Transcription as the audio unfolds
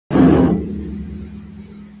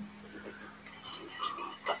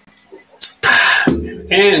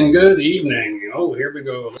And good evening. Oh, here we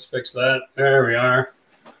go. Let's fix that. There we are.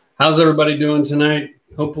 How's everybody doing tonight?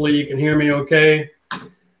 Hopefully you can hear me okay.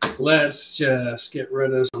 Let's just get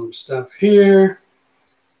rid of some stuff here.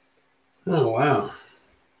 Oh, wow.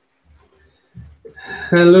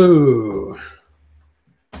 Hello.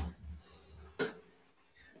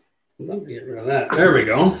 Let me get rid of that. There we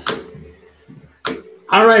go.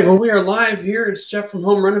 All right, well, we are live here. It's Jeff from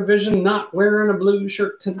Home RenoVision, not wearing a blue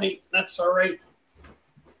shirt tonight. That's all right.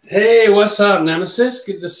 Hey, what's up, Nemesis?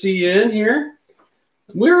 Good to see you in here.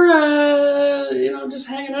 We're, just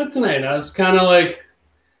hanging out tonight. I was kind of like,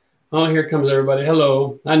 oh, here comes everybody.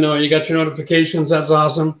 Hello. I know you got your notifications. That's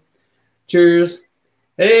awesome. Cheers.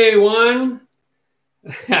 Hey, one.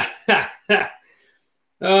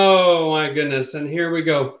 Oh, my goodness. And here we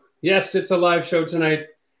go. Yes, it's a live show tonight.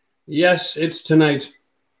 Yes, it's tonight.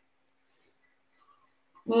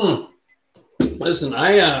 Listen,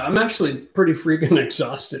 I'm actually pretty freaking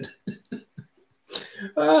exhausted.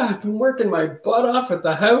 I've been working my butt off at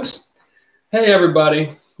the house. Hey, everybody.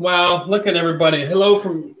 Wow, look at everybody. Hello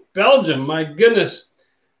from Belgium. My goodness.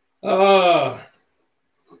 So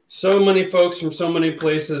many folks from so many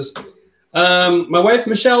places. My wife,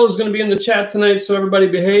 Michelle, is going to be in the chat tonight, so everybody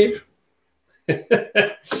behave.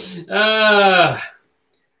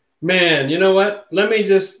 Man, you know what? Let me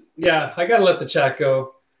just, I got to let the chat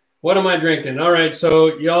go. What am I drinking? All right,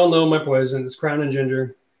 so y'all know my poison. It's Crown and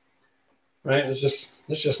Ginger, right? It's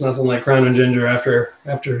just nothing like Crown and Ginger after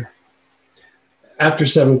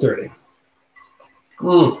 7:30.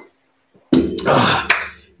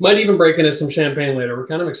 Might even break into some champagne later. We're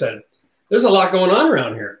kind of excited. There's a lot going on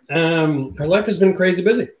around here. Our life has been crazy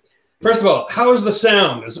busy. First of all, how is the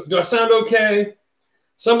sound? Do I sound okay?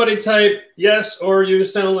 Somebody type yes, or you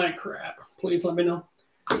sound like crap. Please let me know.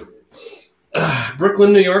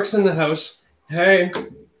 Brooklyn, New York's in the house. Hey.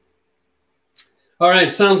 All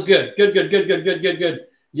right, sounds good. Good.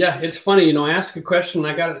 Yeah, it's funny. I ask a question.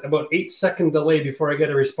 I got about 8-second delay before I get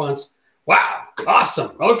a response. Wow,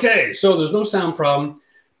 awesome. Okay, so there's no sound problem.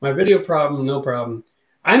 My video problem, no problem.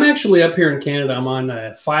 I'm actually up here in Canada. I'm on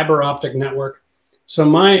a fiber optic network. So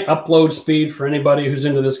my upload speed for anybody who's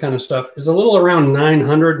into this kind of stuff is a little around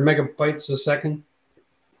 900 megabytes a second.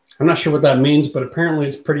 I'm not sure what that means, but apparently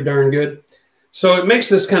it's pretty darn good. So it makes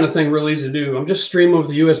this kind of thing real easy to do. I'm just streaming with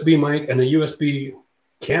a USB mic and a USB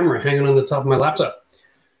camera hanging on the top of my laptop.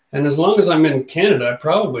 And as long as I'm in Canada, I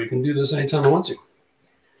probably can do this anytime I want to.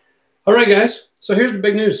 All right, guys. So here's the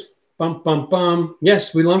big news. Bum, bum, bum.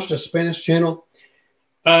 Yes, we launched a Spanish channel.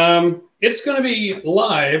 It's going to be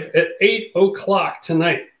live at 8 o'clock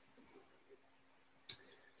tonight.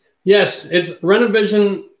 Yes, it's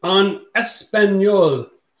RenoVision on Espanol.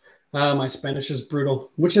 My Spanish is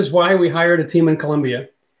brutal, which is why we hired a team in Colombia.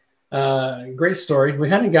 Great story. We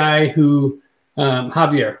had a guy who,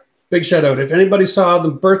 Javier, big shout out. If anybody saw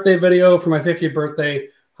the birthday video for my 50th birthday,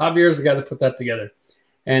 Javier is the guy that put that together.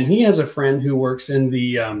 And he has a friend who works in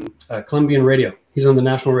the Colombian radio. He's on the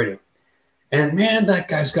national radio. And man, that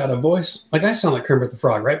guy's got a voice. Like, I sound like Kermit the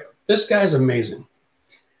Frog, right? This guy's amazing.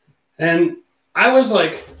 And I was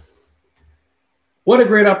like, what a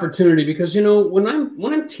great opportunity, because, when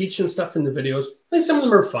I'm teaching stuff in the videos, like, some of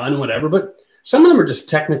them are fun and whatever, but some of them are just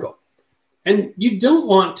technical. And you don't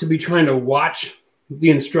want to be trying to watch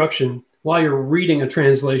the instruction while you're reading a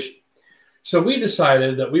translation. So we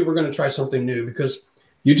decided that we were going to try something new, because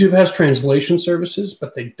YouTube has translation services,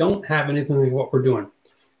 but they don't have anything like what we're doing.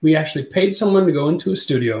 We actually paid someone to go into a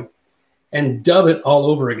studio and dub it all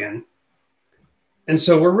over again. And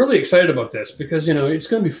so we're really excited about this, because, it's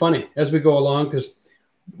going to be funny as we go along, because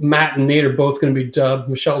Matt and Nate are both going to be dubbed.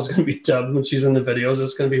 Michelle's going to be dubbed when she's in the videos.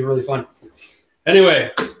 It's going to be really fun.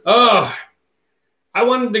 Anyway, I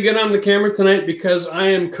wanted to get on the camera tonight because I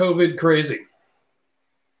am COVID crazy.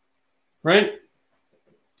 Right?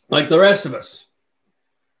 Like the rest of us.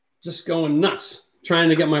 Just going nuts, trying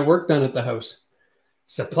to get my work done at the house.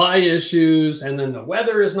 Supply issues, and then the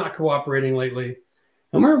weather is not cooperating lately.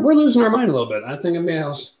 And we're losing our mind a little bit, I think, in my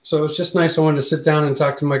house. So it's just nice. I wanted to sit down and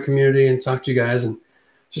talk to my community and talk to you guys and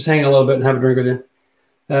just hang a little bit and have a drink with you.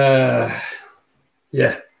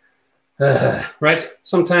 Right?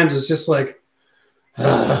 Sometimes it's just like,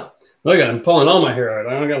 look at, I'm pulling all my hair out.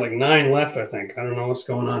 I only got like 9 left, I think. I don't know what's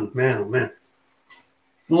going on. Man, oh, man.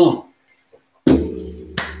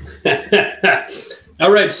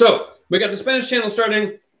 All right, so we got the Spanish channel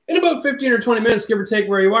starting in about 15 or 20 minutes, give or take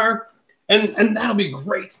where you are. And that'll be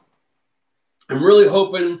great. I'm really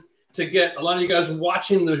hoping to get a lot of you guys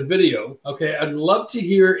watching the video. Okay, I'd love to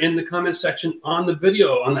hear in the comment section on the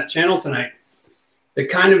video on that channel tonight, the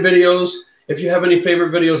kind of videos, if you have any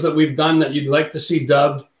favorite videos that we've done that you'd like to see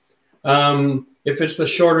dubbed. if it's the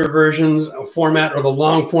shorter versions of format or the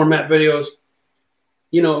long format videos,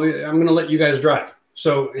 you know, I'm going to let you guys drive.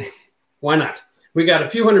 So why not? We got a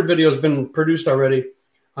few hundred videos been produced already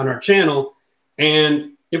on our channel.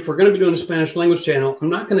 And if we're going to be doing a Spanish language channel, I'm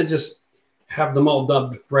not going to just have them all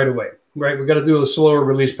dubbed right away, right? We got to do a slower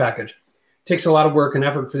release package. It takes a lot of work and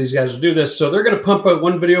effort for these guys to do this. So they're going to pump out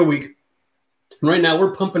 1 video a week. And right now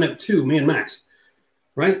we're pumping out 2, me and Max,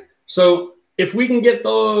 right? So if we can get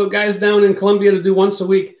the guys down in Colombia to do once a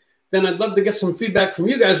week, then I'd love to get some feedback from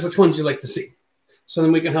you guys, which ones you like to see. So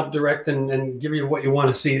then we can help direct and give you what you want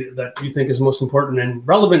to see that you think is most important and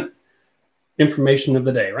relevant information of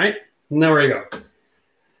the day, right? And there we go.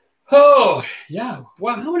 Oh, yeah.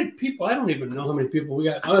 Wow, how many people? I don't even know how many people we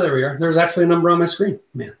got. Oh, there we are. There's actually a number on my screen.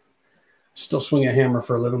 Man, I still swing a hammer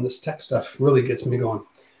for a living. This tech stuff really gets me going.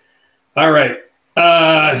 All right.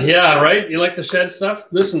 Yeah, right? You like the shed stuff?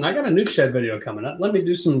 Listen, I got a new shed video coming up. Let me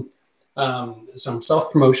do some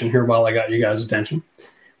self-promotion here while I got you guys' attention.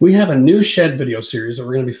 We have a new shed video series that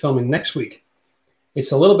we're going to be filming next week.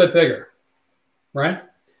 It's a little bit bigger, right?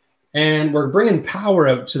 And we're bringing power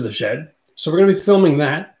out to the shed. So we're going to be filming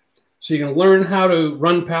that. So you can learn how to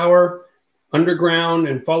run power underground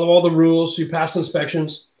and follow all the rules so you pass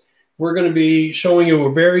inspections. We're going to be showing you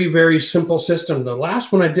a very, very simple system. The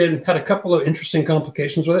last one I did had a couple of interesting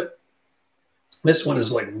complications with it. This one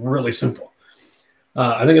is like really simple.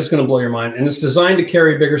 I think it's going to blow your mind. And it's designed to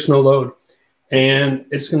carry bigger snow load. And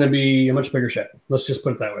it's going to be a much bigger shed. Let's just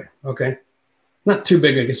put it that way. Okay. Not too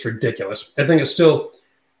big. I guess ridiculous. I think it's still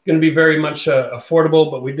going to be very much affordable,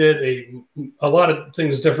 but we did a lot of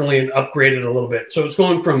things differently and upgraded a little bit. So it's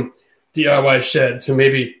going from DIY shed to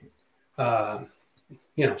maybe,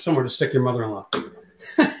 you know, somewhere to stick your mother-in-law.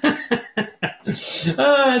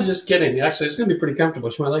 Just kidding. Actually, it's going to be pretty comfortable.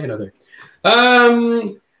 She might like it out there.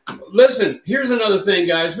 Listen, here's another thing,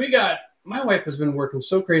 guys. My wife has been working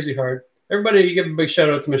so crazy hard. Everybody give a big shout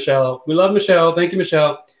out to Michelle. We love Michelle. Thank you,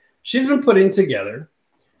 Michelle. She's been putting together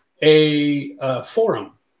a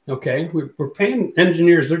forum. Okay, we're paying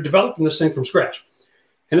engineers. They're developing this thing from scratch.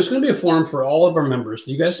 And it's going to be a forum for all of our members.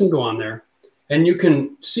 You guys can go on there and you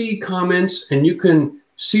can see comments and you can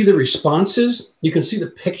see the responses. You can see the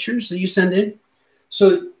pictures that you send in.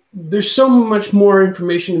 So there's so much more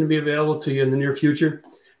information going to be available to you in the near future.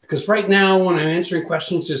 Because right now, when I'm answering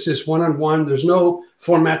questions, it's just one-on-one. There's no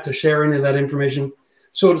format to share any of that information.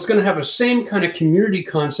 So it's going to have the same kind of community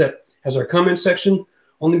concept as our comment section,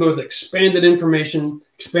 only with expanded information,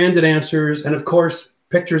 expanded answers, and of course,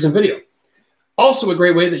 pictures and video. Also a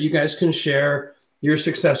great way that you guys can share your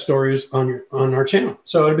success stories on our channel.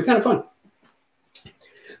 So it'll be kind of fun.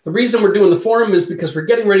 The reason we're doing the forum is because we're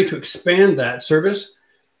getting ready to expand that service.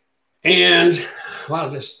 And well,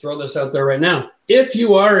 I'll just throw this out there right now. If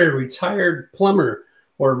you are a retired plumber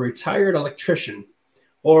or a retired electrician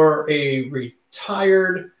or a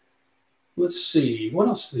retired, let's see, what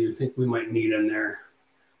else do you think we might need in there?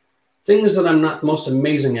 Things that I'm not most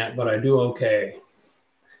amazing at, but I do okay.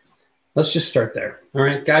 Let's just start there. All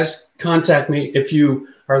right, guys, contact me if you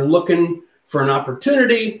are looking for an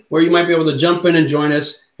opportunity where you might be able to jump in and join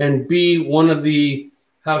us and be one of the,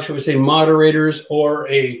 how should we say, moderators or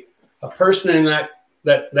a person in that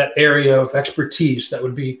area of expertise that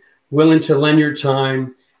would be willing to lend your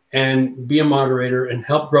time and be a moderator and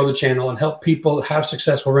help grow the channel and help people have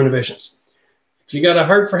successful renovations. If you got a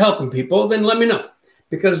heart for helping people, then let me know,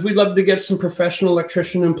 because we'd love to get some professional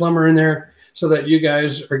electrician and plumber in there so that you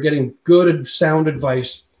guys are getting good, sound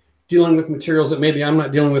advice, dealing with materials that maybe I'm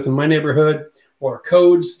not dealing with in my neighborhood, or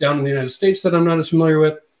codes down in the United States that I'm not as familiar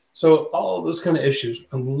with. So all of those kind of issues.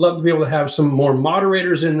 I'd love to be able to have some more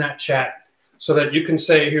moderators in that chat so that you can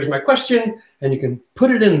say, here's my question, and you can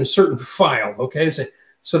put it in a certain file, okay?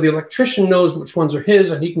 So the electrician knows which ones are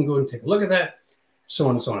his, and he can go and take a look at that, so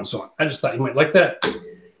on and so on and so on. I just thought you might like that.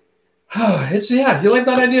 Yeah, you like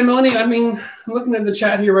that idea, Melanie? I mean, I'm looking at the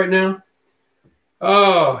chat here right now.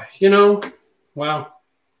 Oh, you know, wow.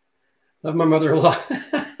 Love my mother-in-law.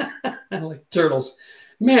 I like turtles.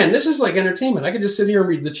 Man, this is like entertainment. I could just sit here and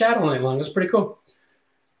read the chat all night long. It's pretty cool.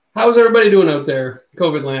 How's everybody doing out there,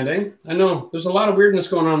 COVID land, eh? I know there's a lot of weirdness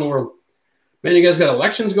going on in the world. Man, you guys got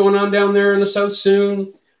elections going on down there in the south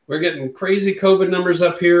soon. We're getting crazy COVID numbers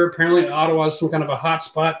up here. Apparently, Ottawa's some kind of a hot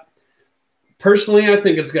spot. Personally, I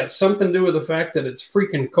think it's got something to do with the fact that it's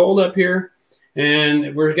freaking cold up here.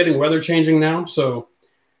 And we're getting weather changing now, so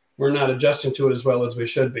we're not adjusting to it as well as we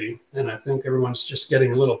should be. And I think everyone's just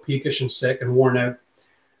getting a little peakish and sick and worn out.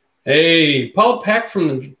 Hey, Paul Peck from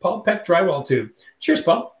the Paul Peck Drywall Tube. Cheers,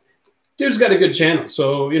 Paul. Dude's got a good channel,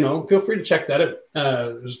 so, you know, feel free to check that out.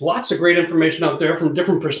 There's lots of great information out there from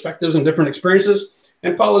different perspectives and different experiences.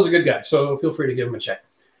 And Paul is a good guy, so feel free to give him a check.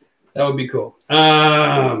 That would be cool.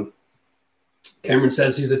 Cameron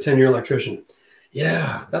says he's a 10-year electrician.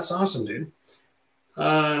 Yeah, that's awesome, dude.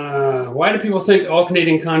 Why do people think all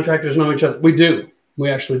Canadian contractors know each other? We do. We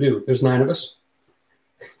actually do. There's 9 of us.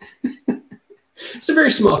 It's a very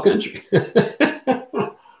small country.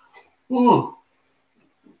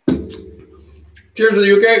 Cheers to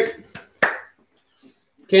the UK.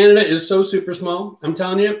 Canada is so super small. I'm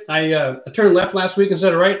telling you, I turned left last week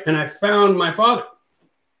instead of right, and I found my father.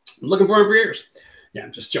 I'm looking for him for years. Yeah,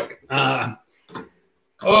 I'm just joking.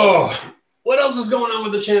 What else is going on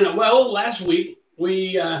with the channel? Well, last week,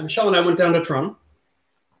 Michelle and I went down to Toronto,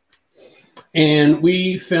 and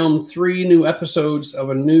we filmed 3 new episodes of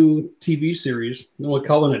a new TV series. We're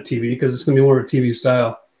calling it TV because it's going to be more of a TV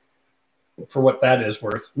style for what that is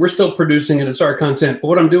worth. We're still producing it. It's our content. But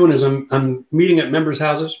what I'm doing is I'm meeting at members'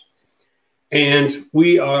 houses, and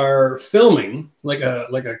we are filming like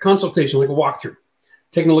a consultation, like a walkthrough,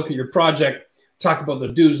 taking a look at your project, talk about the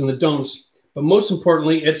do's and the don'ts. But most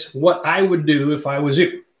importantly, it's what I would do if I was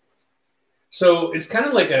you. So it's kind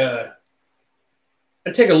of like I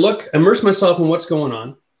take a look, immerse myself in what's going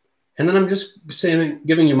on, and then I'm just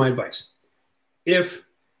giving you my advice. If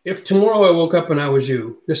tomorrow I woke up and I was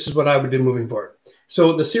you, this is what I would do moving forward.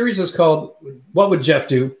 So the series is called "What Would Jeff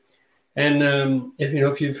Do?" And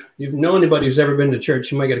if you've known anybody who's ever been to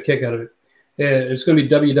church, you might get a kick out of it. It's going to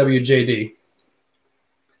be WWJD.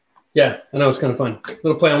 Yeah, I know, it's kind of fun.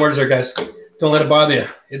 Little play on words there, guys. Don't let it bother you.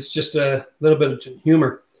 It's just a little bit of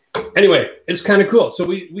humor. Anyway, it's kind of cool. So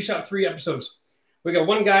we shot 3 episodes. We got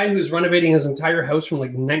one guy who's renovating his entire house from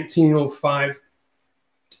like 1905.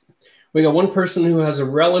 We got one person who has a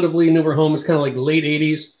relatively newer home. It's kind of like late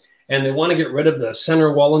 80s, and they want to get rid of the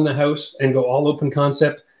center wall in the house and go all open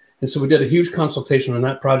concept. And so we did a huge consultation on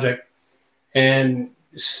that project, and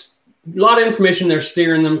a lot of information there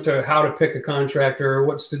steering them to how to pick a contractor,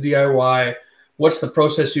 what's the DIY, what's the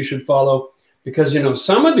process you should follow. Because,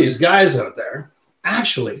 some of these guys out there,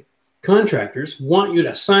 actually, contractors want you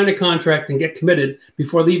to sign a contract and get committed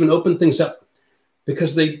before they even open things up,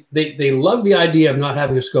 because they love the idea of not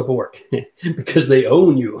having a scope of work because they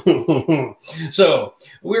own you. So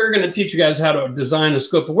we're going to teach you guys how to design a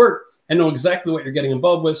scope of work and know exactly what you're getting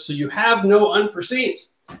involved with, so you have no unforeseens.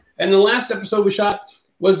 And the last episode we shot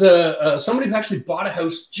was somebody who actually bought a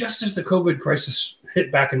house just as the COVID crisis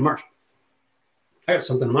hit back in March. I got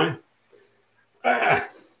something in mind. Yeah,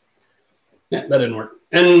 that didn't work.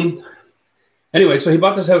 And anyway, so he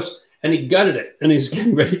bought this house and he gutted it, and he's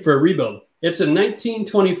getting ready for a rebuild. It's a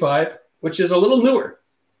 1925, which is a little newer.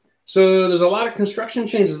 So there's a lot of construction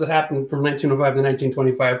changes that happened from 1905 to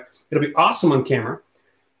 1925. It'll be awesome on camera.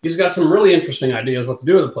 He's got some really interesting ideas what to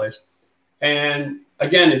do with the place. And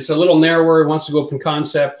again, it's a little narrower. He wants to go open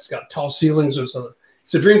concept. It's got tall ceilings. It's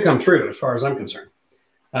a dream come true as far as I'm concerned.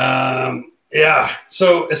 Yeah.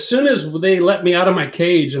 So as soon as they let me out of my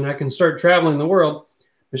cage and I can start traveling the world,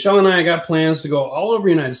 Michelle and I got plans to go all over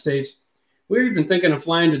the United States. We're even thinking of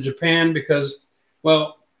flying to Japan because,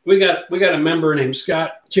 well, we got a member named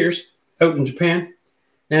Scott, cheers, out in Japan.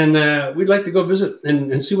 And we'd like to go visit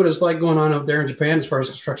and see what it's like going on out there in Japan as far as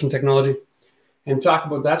construction technology, and talk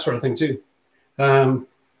about that sort of thing too.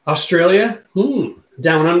 Australia,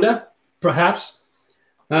 down under, perhaps.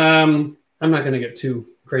 I'm not going to get too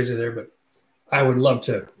crazy there, but I would love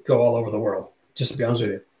to go all over the world, just to be honest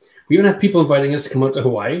with you. We even have people inviting us to come out to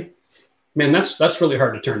Hawaii. Man, that's really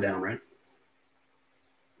hard to turn down, right?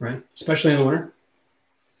 Right? Especially in the winter.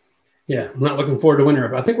 Yeah, I'm not looking forward to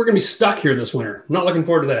winter. I think we're going to be stuck here this winter. I'm not looking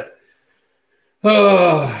forward to that.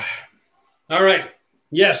 Oh, all right.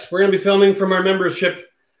 Yes, we're going to be filming from our membership.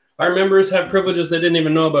 Our members have privileges they didn't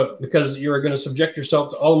even know about, because you are going to subject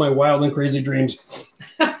yourself to all of my wild and crazy dreams.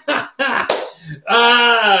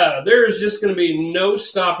 There's just going to be no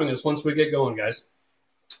stopping us once we get going, guys.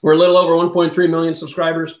 We're a little over 1.3 million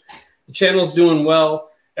subscribers. The channel's doing well.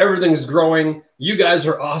 Everything's growing. You guys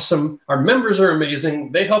are awesome. Our members are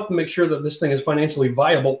amazing. They help make sure that this thing is financially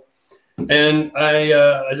viable. And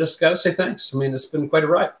I just got to say thanks. I mean, it's been quite a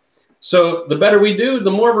ride. So the better we do, the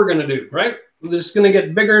more we're going to do, right? This is going to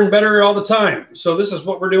get bigger and better all the time. So this is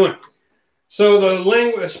what we're doing. So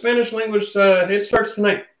the Spanish language, it starts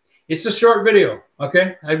tonight. It's a short video,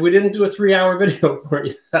 okay? We didn't do a 3-hour video for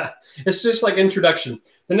you. It's just like introduction.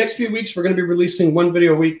 The next few weeks, we're going to be releasing 1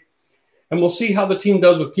 video a week, and we'll see how the team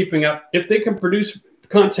does with keeping up. If they can produce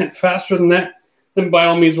content faster than that, then by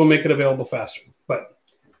all means, we'll make it available faster. But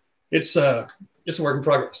it's a work in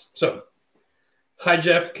progress. So, hi,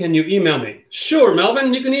 Jeff, can you email me? Sure,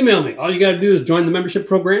 Melvin, you can email me. All you got to do is join the membership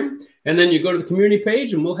program, and then you go to the community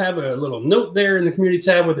page, and we'll have a little note there in the community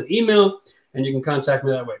tab with an email. and you can contact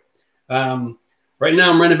me that way. Right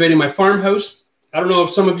now, I'm renovating my farmhouse. I don't know if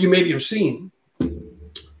some of you maybe have seen.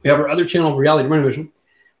 We have our other channel, Reality RenoVision,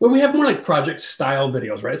 where we have more like project style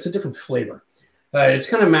videos, right? It's a different flavor. It's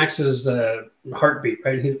kind of Max's heartbeat,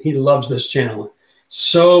 right? He loves this channel.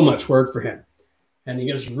 So much work for him. And he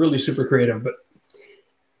gets really super creative. But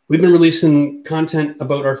we've been releasing content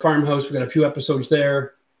about our farmhouse. We've got a few episodes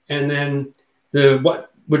there. And then the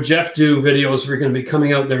What Would Jeff Do videos are going to be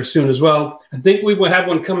coming out there soon as well. I think we will have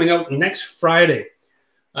one coming out next Friday.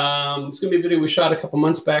 It's going to be a video we shot a couple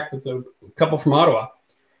months back with a couple from Ottawa.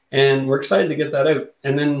 And we're excited to get that out.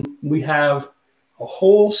 And then we have a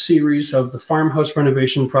whole series of the farmhouse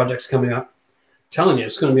renovation projects coming up. I'm telling you,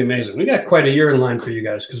 it's going to be amazing. We got quite a year in line for you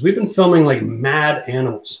guys because we've been filming like mad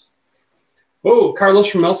animals. Whoa, Carlos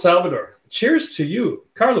from El Salvador. Cheers to you,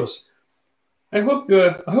 Carlos. I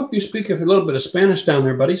hope you speak a little bit of Spanish down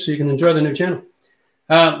there, buddy, so you can enjoy the new channel.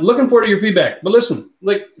 Looking forward to your feedback. But listen,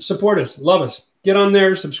 like, support us, love us. Get on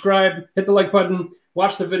there, subscribe, hit the like button,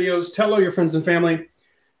 watch the videos, tell all your friends and family.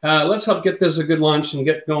 Let's help get this a good launch and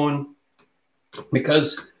get going,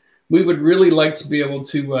 because we would really like to be able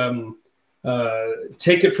to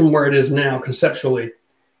take it from where it is now conceptually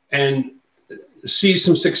and see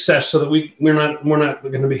some success, so that we're not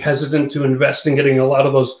going to be hesitant to invest in getting a lot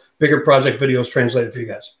of those bigger project videos translated for you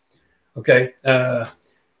guys. Okay,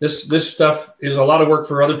 this stuff is a lot of work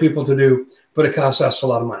for other people to do, but it costs us a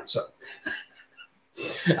lot of money. So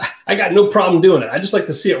I got no problem doing it. I just like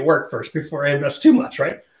to see it work first before I invest too much,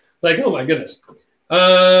 right? Like, oh my goodness.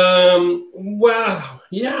 Wow.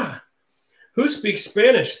 Yeah. Who speaks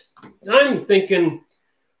Spanish? I'm thinking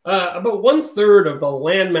about 1/3 of the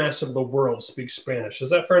landmass of the world speaks Spanish. Is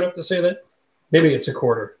that fair enough to say that? Maybe it's a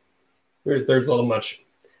quarter. Maybe a third's a little much.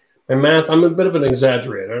 My math, I'm a bit of an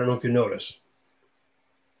exaggerator. I don't know if you notice.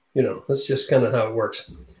 You know, that's just kind of how it works.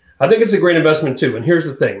 I think it's a great investment too. And here's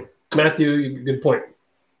the thing. Matthew, good point.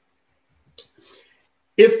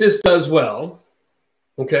 If this does well,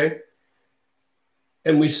 okay,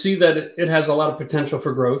 and we see that it has a lot of potential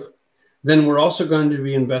for growth, then we're also going to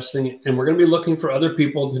be investing, and we're going to be looking for other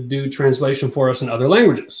people to do translation for us in other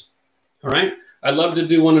languages. All right. I'd love to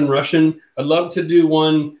do one in Russian. I'd love to do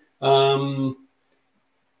one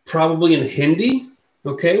probably in Hindi.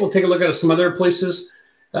 Okay. We'll take a look at some other places.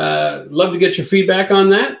 Love to get your feedback on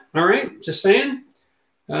that. All right. Just saying.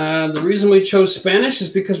 The reason we chose Spanish is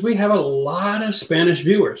because we have a lot of Spanish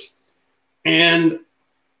viewers. And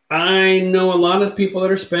I know a lot of people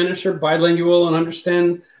that are Spanish are bilingual and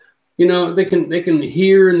understand, you know, they can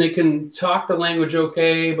hear and they can talk the language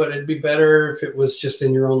okay, but it'd be better if it was just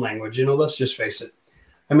in your own language. You know, let's just face it.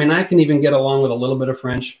 I mean, I can even get along with a little bit of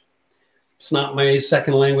French. It's not my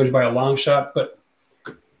second language by a long shot, but,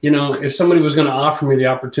 you know, if somebody was going to offer me the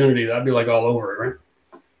opportunity, I'd be like all over it,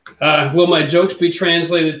 right? Will my jokes be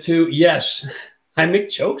translated to? Yes. I make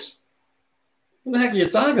jokes? What the heck are you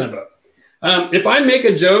talking about? If I make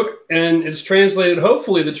a joke and it's translated,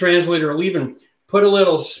 hopefully the translator will even put a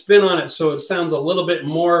little spin on it so it sounds a little bit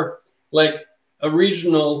more like a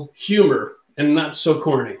regional humor and not so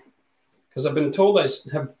corny. Because I've been told I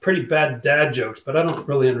have pretty bad dad jokes, but I don't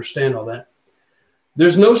really understand all that.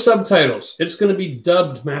 There's no subtitles. It's going to be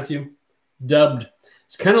dubbed, Matthew. Dubbed.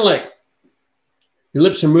 It's kind of like your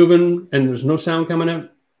lips are moving and there's no sound coming out.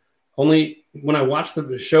 Only when I watched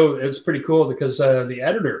the show, it's pretty cool because the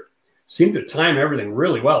editor seemed to time everything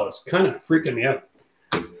really well. It's kind of freaking me out.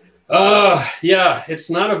 Yeah, it's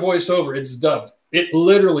not a voiceover. It's dubbed. It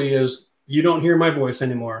literally is. You don't hear my voice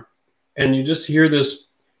anymore. And you just hear this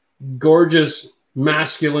gorgeous,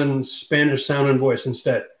 masculine, Spanish-sounding voice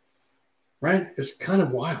instead. Right? It's kind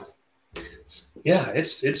of wild. You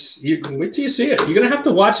wait till you see it. You're going to have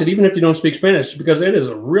to watch it even if you don't speak Spanish because it is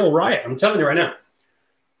a real riot. I'm telling you right now.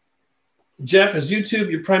 Jeff, is YouTube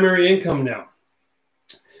your primary income now?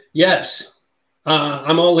 Yes.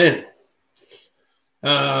 I'm all in.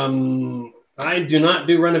 I do not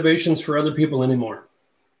do renovations for other people anymore.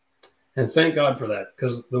 And thank God for that,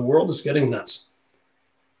 because the world is getting nuts.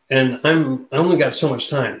 And I only got so much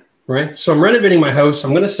time, right? So I'm renovating my house.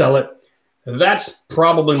 I'm going to sell it. That's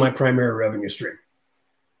probably my primary revenue stream.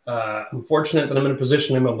 I'm fortunate that I'm in a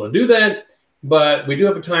position I'm able to do that, but we do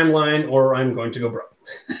have a timeline or I'm going to go broke.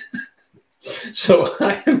 So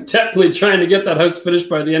I am definitely trying to get that house finished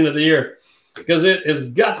by the end of the year because it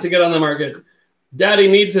has got to get on the market. Daddy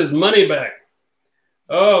needs his money back.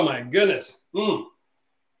 Oh, my goodness. And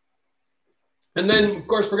then, of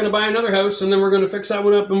course, we're going to buy another house, and then we're going to fix that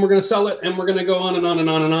one up, and we're going to sell it, and we're going to go on and on and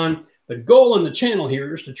on and on. The goal on the channel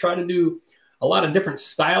here is to try to do a lot of different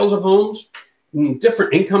styles of homes,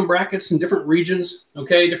 different income brackets in different regions,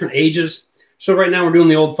 okay, different ages, So right now we're doing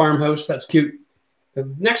the old farmhouse. That's cute.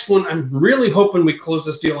 The next one, I'm really hoping we close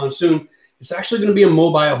this deal on soon. It's actually going to be a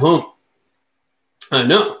mobile home. I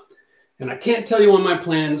know. And I can't tell you on my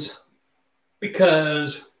plans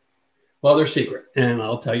because, well, they're secret, and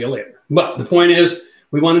I'll tell you later. But the point is,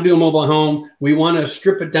 we want to do a mobile home. We want to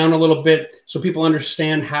strip it down a little bit so people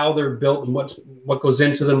understand how they're built and what goes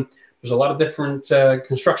into them. There's a lot of different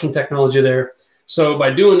construction technology there. So by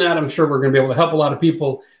doing that, I'm sure we're going to be able to help a lot of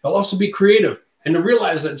people. It'll also be creative, and to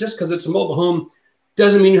realize that just because it's a mobile home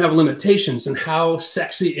doesn't mean you have limitations in how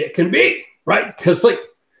sexy it can be, right? Because like,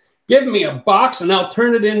 give me a box and I'll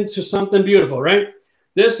turn it into something beautiful, right?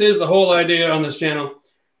 This is the whole idea on this channel.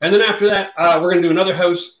 And then after that, we're going to do another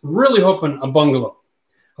house, really hoping a bungalow.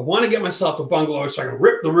 I want to get myself a bungalow so I can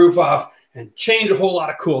rip the roof off and change a whole lot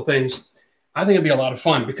of cool things. I think it'd be a lot of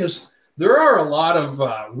fun because there are a lot of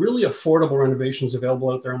really affordable renovations available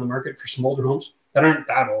out there on the market for some older homes that aren't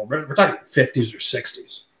that old. We're talking 50s or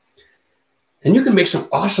 60s. And you can make some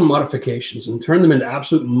awesome modifications and turn them into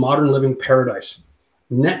absolute modern living paradise.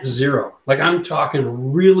 Net zero. Like I'm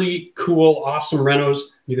talking really cool, awesome renos.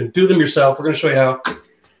 You can do them yourself. We're going to show you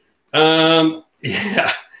how.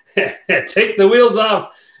 Yeah. Take the wheels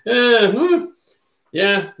off. Yeah.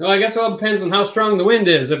 Well, I guess it all depends on how strong the wind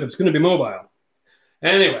is if it's going to be mobile.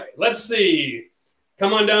 Anyway, let's see.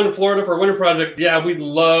 Come on down to Florida for a winter project. Yeah, we'd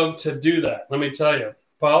love to do that. Let me tell you,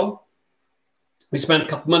 Paul. We spent a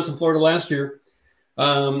couple months in Florida last year,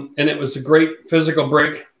 and it was a great physical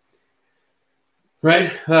break,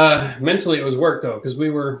 right? Mentally, it was work, though, because we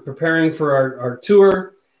were preparing for our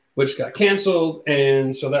tour, which got canceled,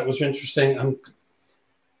 and so that was interesting. I'm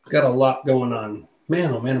got a lot going on.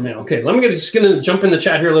 Man, oh, man, oh, man. Okay, let me just gonna jump in the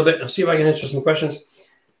chat here a little bit. I'll see if I can answer some questions.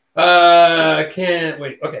 Can't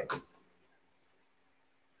wait. Okay.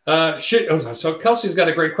 So Kelsey's got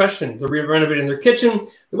a great question. They're renovating their kitchen.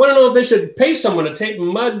 They want to know if they should pay someone to tape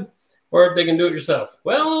mud or if they can do it yourself.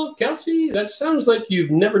 Well, Kelsey, that sounds like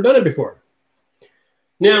you've never done it before.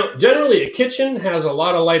 Now, generally, a kitchen has a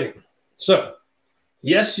lot of lighting. So,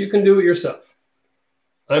 yes, you can do it yourself.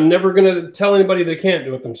 I'm never going to tell anybody they can't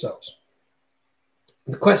do it themselves.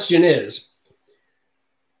 The question is,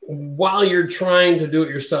 while you're trying to do it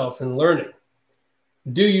yourself and learning,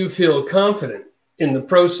 do you feel confident in the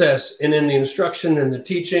process and in the instruction and the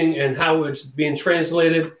teaching and how it's being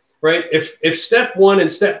translated, right? If step 1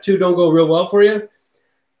 and step 2 don't go real well for you,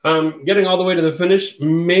 getting all the way to the finish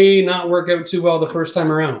may not work out too well the first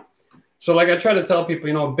time around. So like I try to tell people,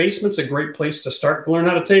 a basement's a great place to start to learn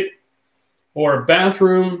how to tape, or a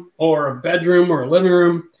bathroom or a bedroom or a living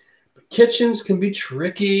room. But kitchens can be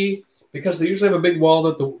tricky because they usually have a big wall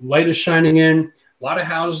that the light is shining in. A lot of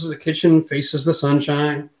houses, the kitchen faces the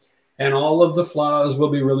sunshine, and all of the flaws will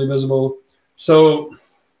be really visible. So,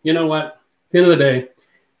 you know what? At the end of the day,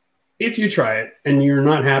 if you try it and you're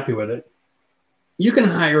not happy with it, you can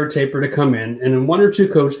hire a taper to come in, and in 1 or 2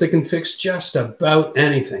 coats, they can fix just about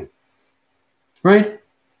anything, right?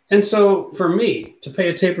 And so for me, to pay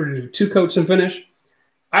a taper to do 2 coats and finish,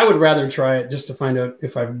 I would rather try it just to find out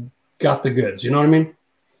if I've got the goods. You know what I mean?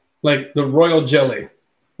 Like the royal jelly,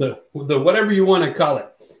 the whatever you want to call it.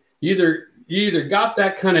 You either got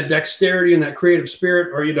that kind of dexterity and that creative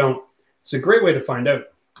spirit or you don't. It's a great way to find out.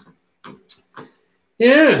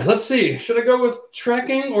 Yeah, let's see. Should I go with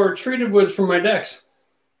trekking or treated woods for my decks?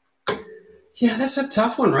 Yeah, that's a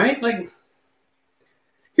tough one, right? Like,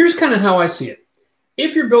 here's kind of how I see it.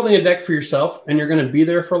 If you're building a deck for yourself and you're going to be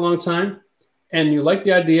there for a long time and you like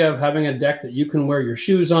the idea of having a deck that you can wear your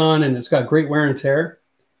shoes on and it's got great wear and tear,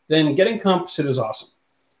 then getting composite is awesome.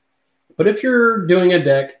 But if you're doing a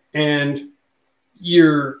deck and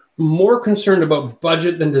you're more concerned about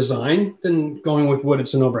budget than design, then going with wood,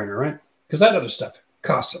 it's a no-brainer, right? Because that other stuff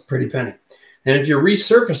costs a pretty penny. And if you're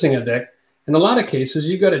resurfacing a deck, in a lot of cases,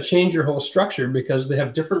 you've got to change your whole structure because they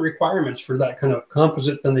have different requirements for that kind of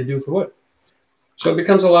composite than they do for wood. So it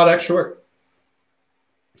becomes a lot of extra work.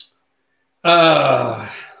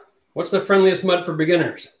 What's the friendliest mud for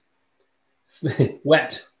beginners?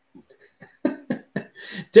 Wet.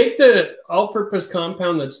 Take the all-purpose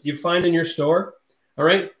compound that you find in your store, all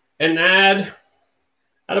right, and add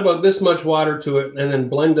about this much water to it and then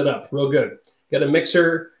blend it up real good. Get a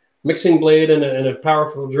mixing blade and a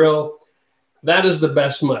powerful drill. That is the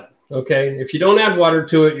best mud, okay? If you don't add water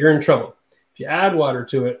to it, you're in trouble. If you add water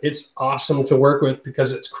to it, it's awesome to work with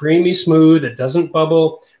because it's creamy smooth. It doesn't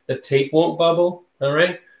bubble. The tape won't bubble, all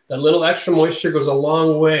right? That little extra moisture goes a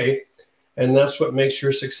long way, and that's what makes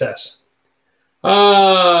your success.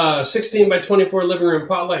 16 by 24 living room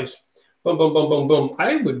pot lights. Boom, boom, boom, boom, boom.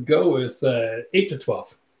 I would go with 8 to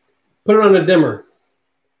 12. Put it on a dimmer.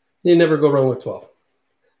 You never go wrong with 12.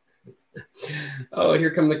 Oh,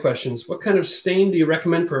 here come the questions. What kind of stain do you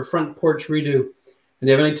recommend for a front porch redo? And do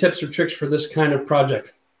you have any tips or tricks for this kind of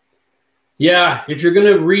project? Yeah, if you're going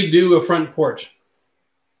to redo a front porch.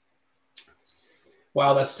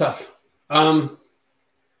 Wow, that's tough.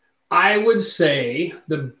 I would say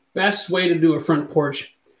the best way to do a front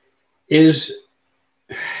porch is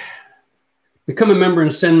become a member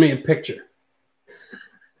and send me a picture.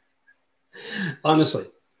 Honestly,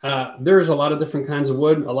 there's a lot of different kinds of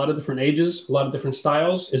wood, a lot of different ages, a lot of different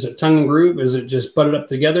styles. Is it tongue and groove? Is it just butted up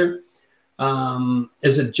together?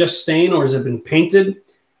 Is it just stain, or has it been painted?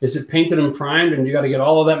 Is it painted and primed and you got to get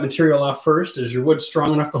all of that material off first? Is your wood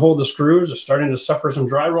strong enough to hold the screws? Or starting to suffer some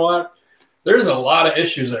dry roll out? There's a lot of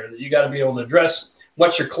issues there that you got to be able to address.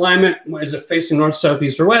 What's your climate? Is it facing north, south,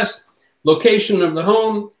 east, or west? Location of the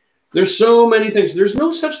home. There's so many things. There's no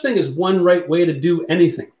such thing as one right way to do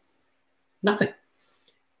anything. Nothing.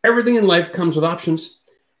 Everything in life comes with options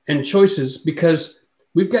and choices, because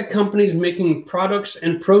we've got companies making products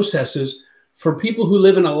and processes for people who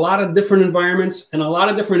live in a lot of different environments and a lot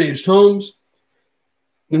of different aged homes.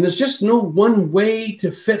 And there's just no one way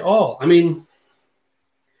to fit all. I mean,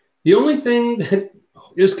 the only thing that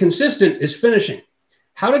is consistent is finishing.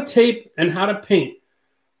 How to tape and how to paint.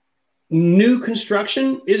 New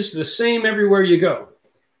construction is the same everywhere you go.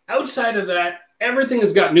 Outside of that, everything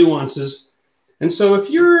has got nuances. And so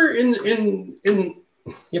if you're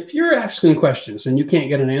if you're asking questions and you can't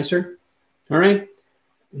get an answer, all right,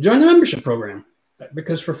 join the membership program,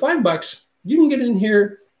 because for $5, you can get in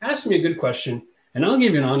here, ask me a good question, and I'll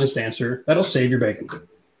give you an honest answer that'll save your bacon.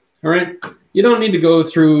 All right. You don't need to go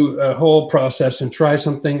through a whole process and try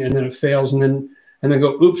something and then it fails and then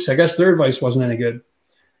go, oops, I guess their advice wasn't any good.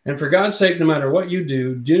 And for God's sake, no matter what you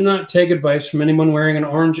do, do not take advice from anyone wearing an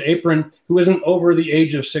orange apron who isn't over the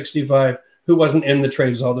age of 65, who wasn't in the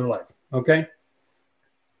trades all their life. Okay.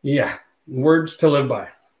 Yeah. Words to live by.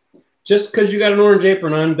 Just because you got an orange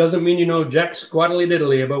apron on doesn't mean you know jack squattily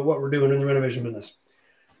diddly about what we're doing in the renovation business.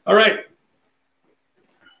 All right.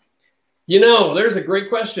 You know, there's a great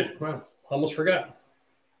question. Well, almost forgot.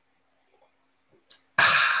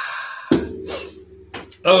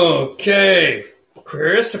 Okay.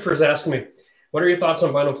 Christopher's asking me, what are your thoughts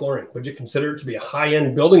on vinyl flooring? Would you consider it to be a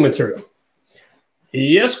high-end building material?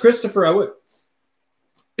 Yes, Christopher, I would.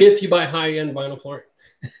 If you buy high-end vinyl flooring.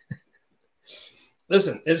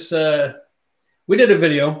 Listen, it's we did a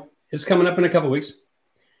video. It's coming up in a couple of weeks.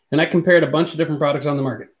 And I compared a bunch of different products on the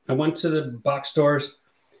market. I went to the box stores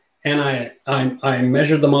and I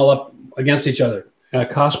measured them all up against each other.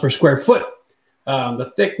 Cost per square foot,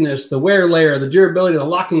 the thickness, the wear layer, the durability, the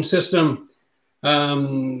locking system,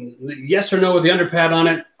 the yes or no with the underpad on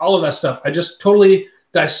it, all of that stuff. I just totally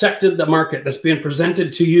dissected the market that's being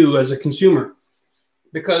presented to you as a consumer.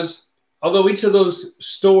 Because although each of those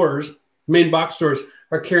stores, main box stores,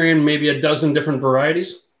 are carrying maybe a dozen different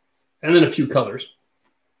varieties and then a few colors,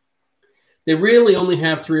 they really only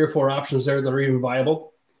have 3 or 4 options there that are even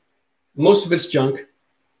viable. Most of it's junk.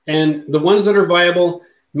 And the ones that are viable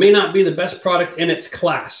may not be the best product in its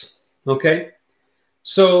class. Okay.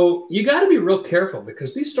 So you got to be real careful,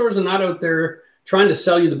 because these stores are not out there trying to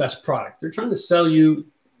sell you the best product. They're trying to sell you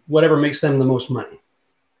whatever makes them the most money.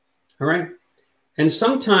 All right. And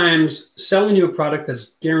sometimes selling you a product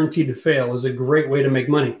that's guaranteed to fail is a great way to make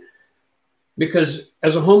money, because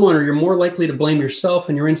as a homeowner, you're more likely to blame yourself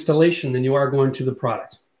and your installation than you are going to the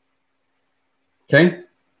product. Okay.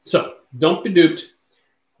 So don't be duped.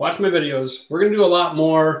 Watch my videos. We're going to do a lot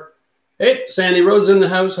more. Hey, Sandy Rose in the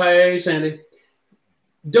house. Hi, Sandy.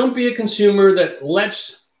 Don't be a consumer that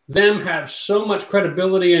lets them have so much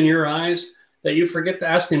credibility in your eyes that you forget to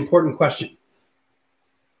ask the important question.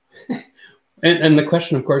 and the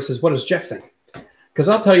question, of course, is, what does Jeff think? Because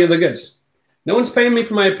I'll tell you the goods. No one's paying me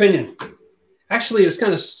for my opinion. Actually, it's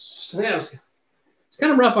kind of, yeah, it's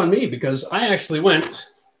kind of rough on me, because I actually went.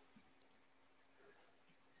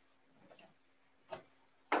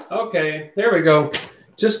 Okay, there we go.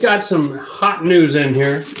 Just got some hot news in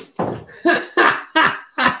here.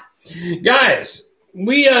 Guys,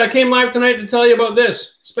 we came live tonight to tell you about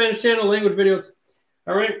this Spanish channel language video.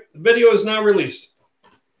 All right, the video is now released.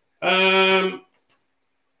 I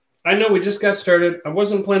know we just got started. I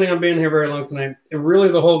wasn't planning on being here very long tonight. Really,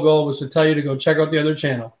 the whole goal was to tell you to go check out the other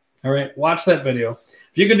channel. All right, watch that video.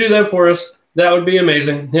 If you could do that for us, that would be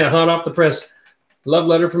amazing. Yeah, hot off the press. Love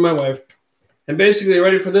letter from my wife. And basically,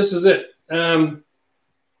 ready for this is it.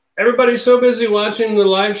 Everybody's so busy watching the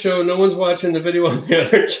live show, no one's watching the video on the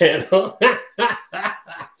other channel.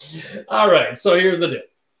 All right, so here's the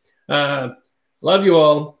deal. Love you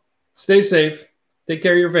all. Stay safe. Take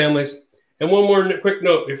care of your families. And one more quick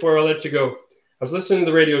note before I let you go. was listening to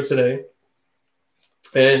the radio today,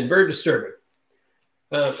 and very disturbing.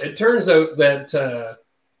 It turns out that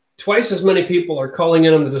twice as many people are calling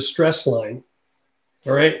in on the distress line,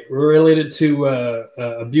 all right, related to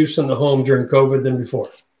abuse in the home during COVID than before.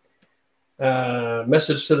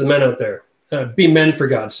 Message to the men out there. Be men, for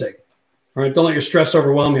God's sake. All right, don't let your stress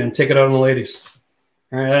overwhelm you and take it out on the ladies.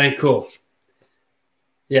 All right, that ain't cool.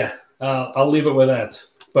 Yeah, I'll leave it with that.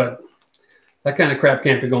 But that kind of crap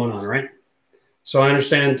can't be going on, right? So I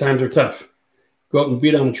understand times are tough. Go out and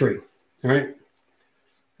beat on a tree, all right?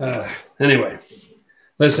 Anyway,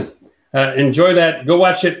 listen, enjoy that. Go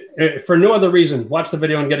watch it for no other reason. Watch the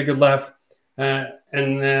video and get a good laugh.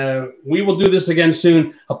 And we will do this again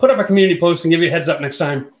soon. I'll put up a community post and give you a heads up next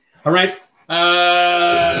time. All right?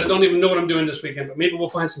 I don't even know what I'm doing this weekend, but maybe we'll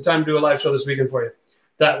find some time to do a live show this weekend for you.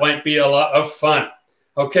 That might be a lot of fun.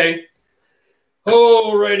 Okay?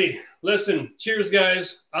 Alrighty. Listen, cheers,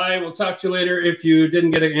 guys. I will talk to you later. If you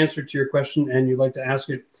didn't get an answer to your question and you'd like to ask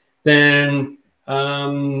it, then,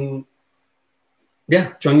 yeah,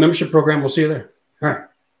 join the membership program. We'll see you there. All right.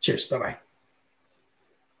 Cheers. Bye-bye.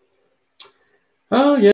 Oh, yeah.